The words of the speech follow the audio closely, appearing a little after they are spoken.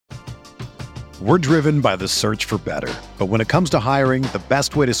We're driven by the search for better. But when it comes to hiring, the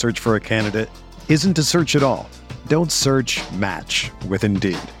best way to search for a candidate isn't to search at all. Don't search, match with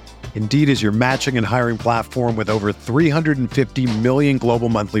Indeed. Indeed is your matching and hiring platform with over 350 million global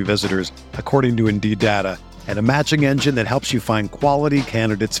monthly visitors, according to Indeed data, and a matching engine that helps you find quality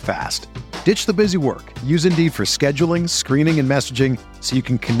candidates fast. Ditch the busy work. Use Indeed for scheduling, screening, and messaging so you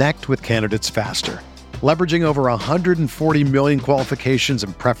can connect with candidates faster. Leveraging over 140 million qualifications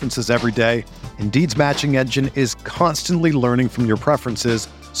and preferences every day, Indeed's matching engine is constantly learning from your preferences,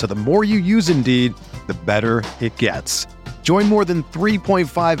 so the more you use Indeed, the better it gets. Join more than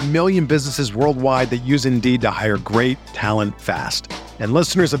 3.5 million businesses worldwide that use Indeed to hire great talent fast. And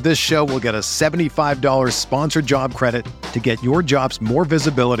listeners of this show will get a $75 sponsored job credit to get your jobs more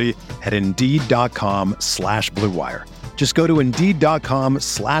visibility at Indeed.com/Blue Wire. Just go to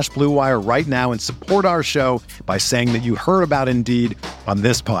Indeed.com/Blue Wire right now and support our show by saying that you heard about Indeed on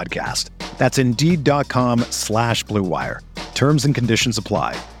this podcast. That's Indeed.com/Blue Wire. Terms and conditions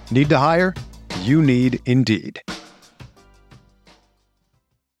apply. Need to hire? You need Indeed.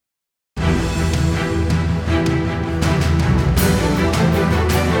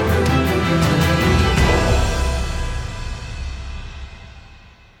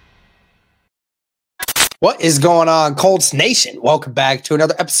 What is going on, Colts Nation? Welcome back to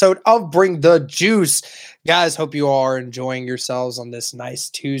another episode of Bring the Juice. Guys, hope you all are enjoying yourselves on this nice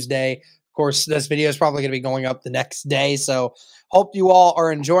Tuesday. Of course, this video is probably going to be going up the next day, so hope you all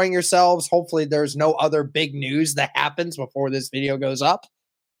are enjoying yourselves. Hopefully, there's no other big news that happens before this video goes up.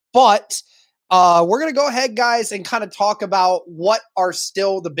 But we're going to go ahead, guys, and kind of talk about what are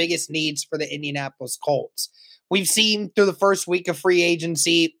still the biggest needs for the Indianapolis Colts. We've seen through the first week of free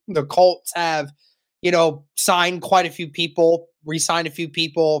agency, the Colts have signed quite a few people, re-signed a few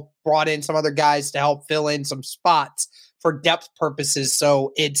people, brought in some other guys to help fill in some spots for depth purposes.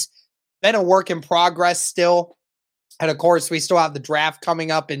 So it's been a work in progress still. And of course, we still have the draft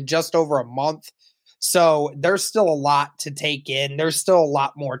coming up in just over a month. So there's still a lot to take in. There's still a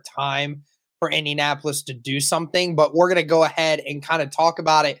lot more time for Indianapolis to do something, but we're going to go ahead and kind of talk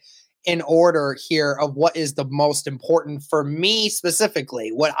about it in order here of what is the most important for me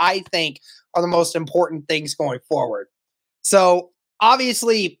specifically, what I think are the most important things going forward. So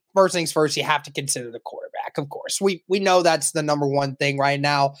obviously, first things first, you have to consider the quarterback. Of course, we know that's the number one thing right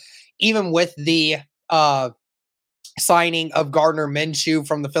now. Even with the signing of Gardner Minshew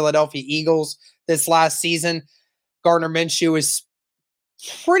from the Philadelphia Eagles this last season, Gardner Minshew is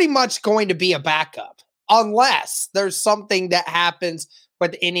pretty much going to be a backup unless there's something that happens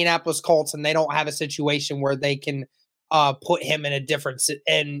with the Indianapolis Colts and they don't have a situation where they can put him in a different,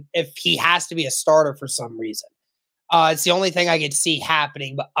 and if he has to be a starter for some reason, it's the only thing I could see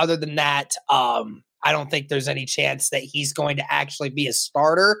happening. But other than that, I don't think there's any chance that he's going to actually be a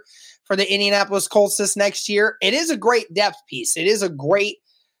starter for the Indianapolis Colts this next year. It is a great depth piece. It is a great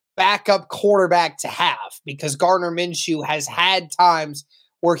backup quarterback to have because Gardner Minshew has had times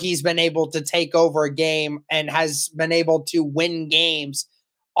where he's been able to take over a game and has been able to win games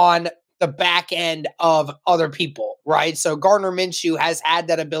on the back end of other people, right? So Gardner Minshew has had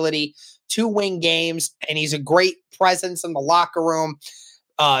that ability to win games, and he's a great presence in the locker room.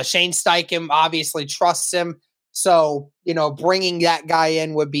 Shane Steichen obviously trusts him. So, bringing that guy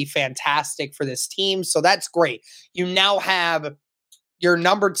in would be fantastic for this team. So that's great. You now have your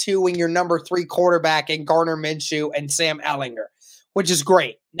number 2 and your number 3 quarterback in Gardner Minshew and Sam Ehlinger, which is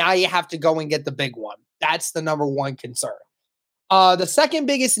great. Now you have to go and get the big one. That's the number one concern. The second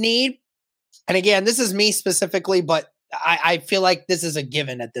biggest need, and again, this is me specifically, but I feel like this is a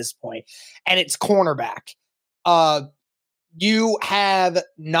given at this point, and it's cornerback. You have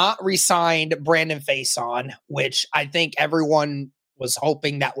not re-signed Brandon Faison, which I think everyone was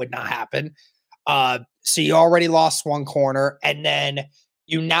hoping that would not happen. So you already lost one corner, and then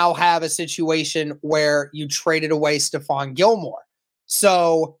you now have a situation where you traded away Stephon Gilmore.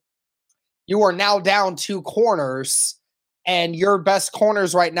 So you are now down 2 corners, and your best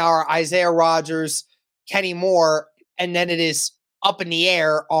corners right now are Isaiah Rodgers, Kenny Moore, and then it is up in the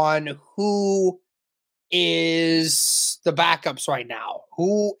air on who is the backups right now,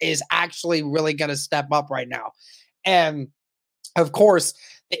 who is actually really going to step up right now. And of course,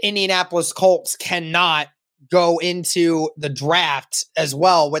 the Indianapolis Colts cannot go into the draft as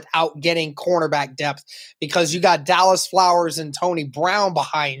well without getting cornerback depth because you got Dallas Flowers and Tony Brown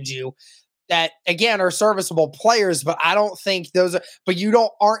behind you that, again, are serviceable players, but I don't think those are, but you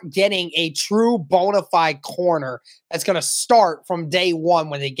aren't getting a true bona fide corner that's going to start from day one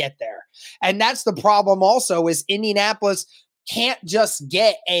when they get there. And that's the problem also is Indianapolis can't just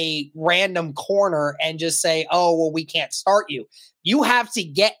get a random corner and just say, oh, well, we can't start you. You have to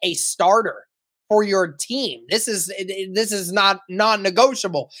get a starter for your team. This is not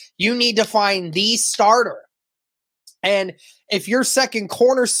non-negotiable. You need to find the starter. And if your second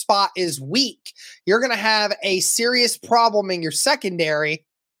corner spot is weak, you're going to have a serious problem in your secondary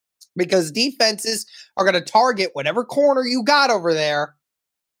because defenses are going to target whatever corner you got over there.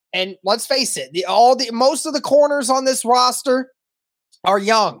 And let's face it, most of the corners on this roster are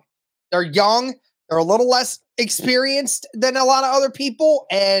young. They're young. They're a little less experienced than a lot of other people,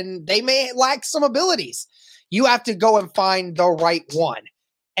 and they may lack some abilities. You have to go and find the right one.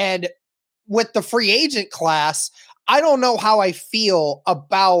 And with the free agent class, I don't know how I feel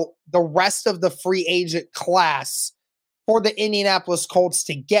about the rest of the free agent class for the Indianapolis Colts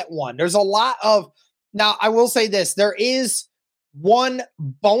to get one. There's a lot of, now I will say this, there is one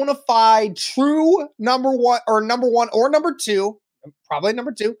bona fide true number one or number two, probably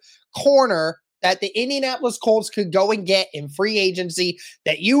number two, corner that the Indianapolis Colts could go and get in free agency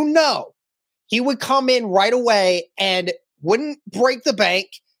that he would come in right away and wouldn't break the bank.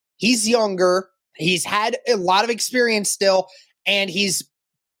 He's younger. He's had a lot of experience still, and he's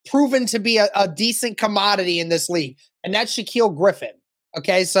proven to be a decent commodity in this league, and that's Shaquille Griffin.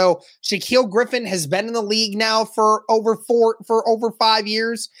 Okay, so Shaquille Griffin has been in the league now for over 5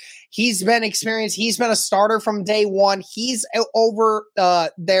 years. He's been experienced. He's been a starter from day one. He's over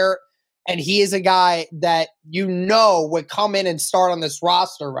there, and he is a guy that would come in and start on this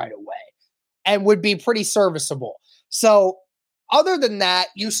roster right away and would be pretty serviceable. So other than that,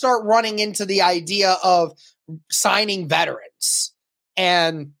 you start running into the idea of signing veterans.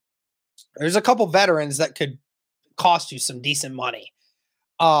 And there's a couple veterans that could cost you some decent money.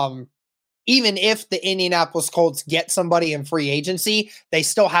 Even if the Indianapolis Colts get somebody in free agency, they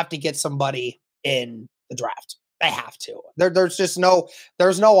still have to get somebody in the draft. They have to. There's no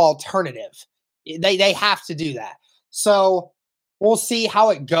alternative. They have to do that. So we'll see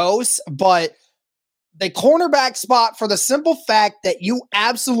how it goes. But the cornerback spot, for the simple fact that you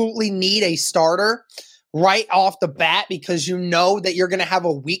absolutely need a starter right off the bat, because you know that you're going to have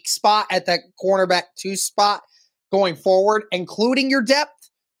a weak spot at that cornerback 2 spot going forward, including your depth,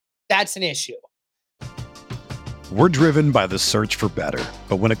 that's an issue. We're driven by the search for better.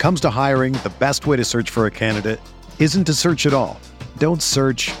 But when it comes to hiring, the best way to search for a candidate isn't to search at all. Don't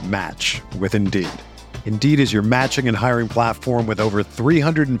search, match with Indeed. Indeed is your matching and hiring platform with over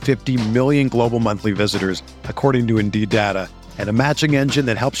 350 million global monthly visitors, according to Indeed data, and a matching engine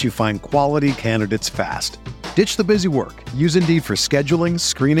that helps you find quality candidates fast. Ditch the busy work. Use Indeed for scheduling,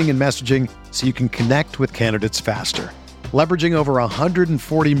 screening, and messaging so you can connect with candidates faster. Leveraging over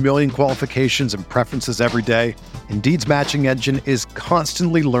 140 million qualifications and preferences every day, Indeed's matching engine is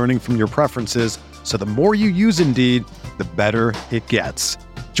constantly learning from your preferences, so the more you use Indeed, the better it gets.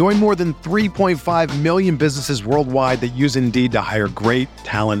 Join more than 3.5 million businesses worldwide that use Indeed to hire great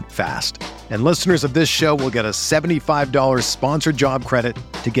talent fast. And listeners of this show will get a $75 sponsored job credit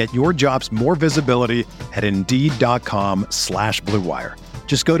to get your jobs more visibility at Indeed.com/Blue Wire.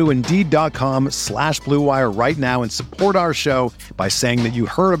 Just go to Indeed.com/Blue Wire right now and support our show by saying that you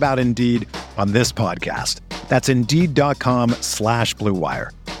heard about Indeed on this podcast. That's Indeed.com/Blue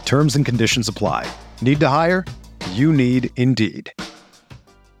Wire. Terms and conditions apply. Need to hire? You need Indeed.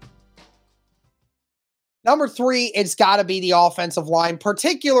 Number 3, it's got to be the offensive line,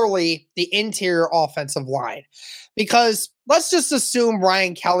 particularly the interior offensive line, because let's just assume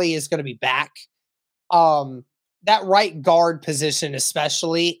Ryan Kelly is going to be back. That right guard position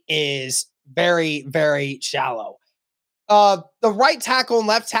especially is very, very shallow. The right tackle and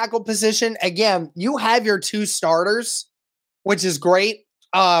left tackle position, again, you have your 2 starters, which is great,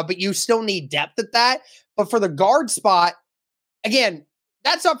 but you still need depth at that. But for the guard spot, again,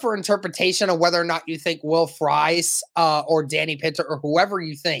 that's up for interpretation of whether or not you think Will Fries or Danny Pinter or whoever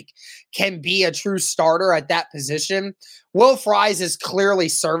you think can be a true starter at that position. Will Fries is clearly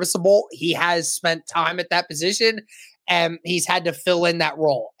serviceable. He has spent time at that position, and he's had to fill in that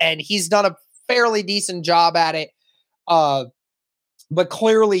role. And he's done a fairly decent job at it. But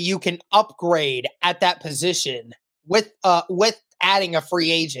clearly you can upgrade at that position with adding a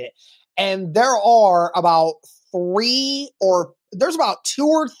free agent. And there are about 2 or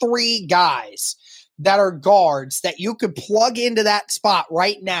 3 guys that are guards that you could plug into that spot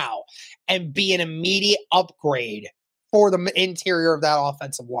right now and be an immediate upgrade for the interior of that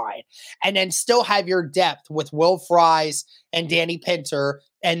offensive line. And then still have your depth with Will Fries and Danny Pinter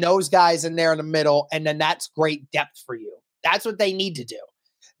and those guys in there in the middle. And then that's great depth for you. That's what they need to do.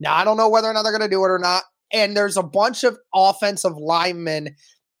 Now, I don't know whether or not they're going to do it or not. And there's a bunch of offensive linemen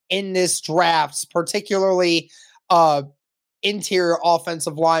in this draft, particularly interior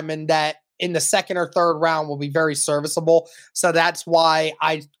offensive linemen, that in the second or third round will be very serviceable. So that's why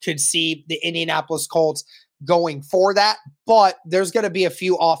I could see the Indianapolis Colts going for that. But there's going to be a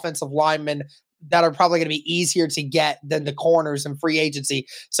few offensive linemen that are probably going to be easier to get than the corners in free agency.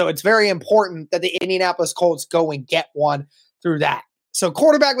 So it's very important that the Indianapolis Colts go and get one through that. So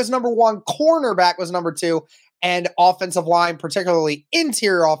quarterback was number one, cornerback was number two, and offensive line, particularly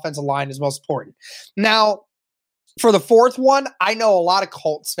interior offensive line, is most important. Now, for the fourth one, I know a lot of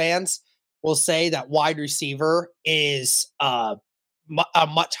Colts fans will say that wide receiver is a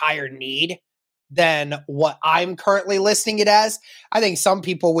much higher need than what I'm currently listing it as. I think some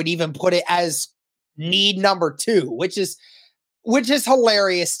people would even put it as need number two, which is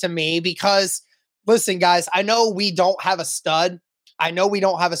hilarious to me because, listen, guys, I know we don't have a stud. I know we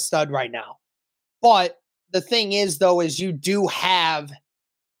don't have a stud right now. But the thing is, though, is you do have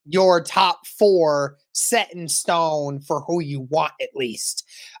your top four set in stone for who you want, at least.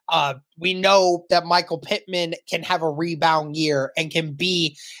 We know that Michael Pittman can have a rebound year and can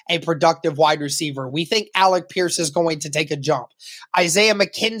be a productive wide receiver. We think Alec Pierce is going to take a jump. Isaiah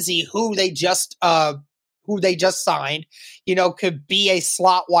McKenzie, who they just signed, could be a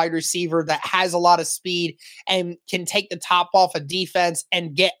slot wide receiver that has a lot of speed and can take the top off of defense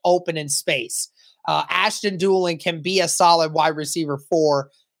and get open in space. Ashton Doolin can be a solid wide receiver 4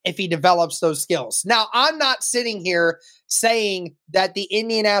 if he develops those skills. Now, I'm not sitting here saying that the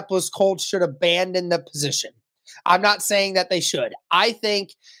Indianapolis Colts should abandon the position. I'm not saying that they should. I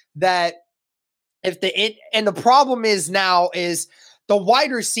think that and the problem is now is the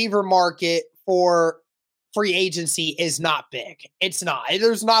wide receiver market for free agency is not big. It's not.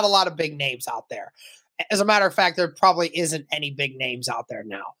 There's not a lot of big names out there. As a matter of fact, there probably isn't any big names out there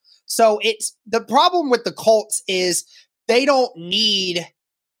now. So it's the problem with the Colts is they don't need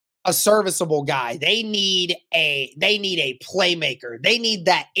a serviceable guy. They need a playmaker. They need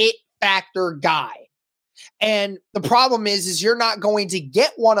that it factor guy. And the problem is you're not going to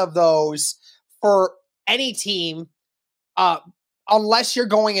get one of those for any team unless you're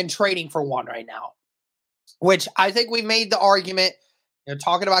going and trading for one right now, which I think we made the argument,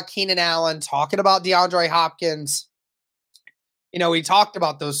 talking about Keenan Allen, talking about DeAndre Hopkins. We talked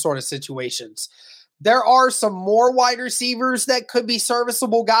about those sort of situations. There are some more wide receivers that could be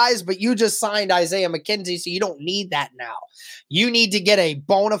serviceable guys, but you just signed Isaiah McKenzie, so you don't need that now. You need to get a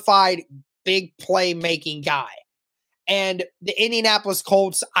bona fide big playmaking guy. And the Indianapolis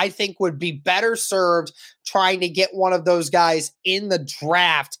Colts, I think, would be better served trying to get one of those guys in the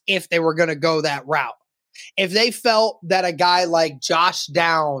draft if they were going to go that route. If they felt that a guy like Josh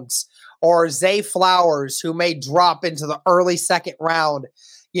Downs or Zay Flowers, who may drop into the early second round,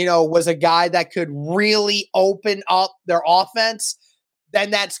 was a guy that could really open up their offense,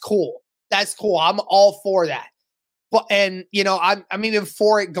 then that's cool. That's cool. I'm all for that. But I'm even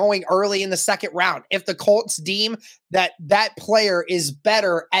for it going early in the second round. If the Colts deem that player is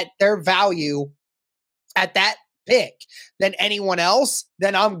better at their value at that pick than anyone else,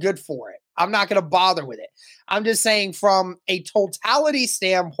 then I'm good for it. I'm not going to bother with it. I'm just saying from a totality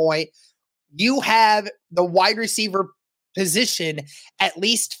standpoint, you have the wide receiver position at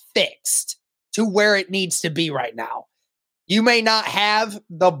least fixed to where it needs to be right now. You may not have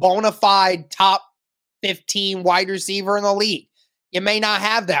the bona fide top 15 wide receiver in the league. You may not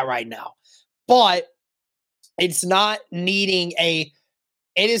have that right now, but it's not needing the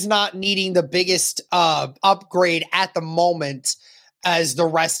biggest upgrade at the moment as the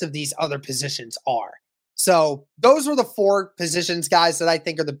rest of these other positions are. So those were the 4 positions, guys, that I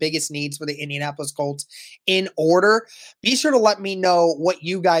think are the biggest needs for the Indianapolis Colts in order. Be sure to let me know what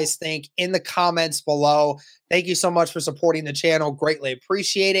you guys think in the comments below. Thank you so much for supporting the channel. Greatly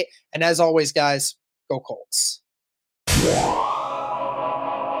appreciate it. And as always, guys, go Colts.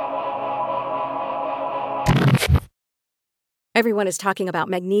 Everyone is talking about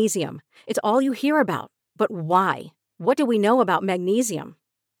magnesium. It's all you hear about. But why? What do we know about magnesium?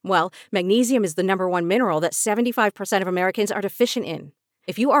 Well, magnesium is the #1 mineral that 75% of Americans are deficient in.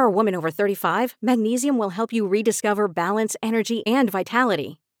 If you are a woman over 35, magnesium will help you rediscover balance, energy, and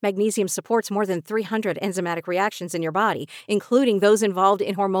vitality. Magnesium supports more than 300 enzymatic reactions in your body, including those involved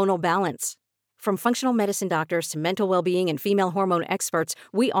in hormonal balance. From functional medicine doctors to mental well-being and female hormone experts,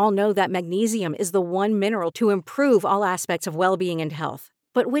 we all know that magnesium is the one mineral to improve all aspects of well-being and health.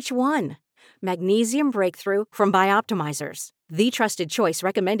 But which one? Magnesium Breakthrough from Bioptimizers, the trusted choice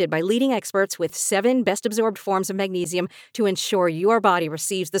recommended by leading experts with 7 best-absorbed forms of magnesium to ensure your body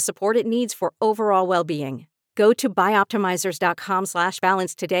receives the support it needs for overall well-being. Go to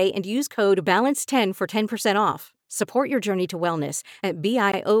bioptimizers.com/balance today and use code BALANCE10 for 10% off. Support your journey to wellness at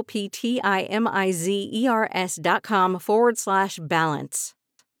bioptimizers.com/balance.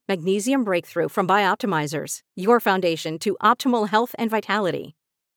 Magnesium Breakthrough from Bioptimizers, your foundation to optimal health and vitality.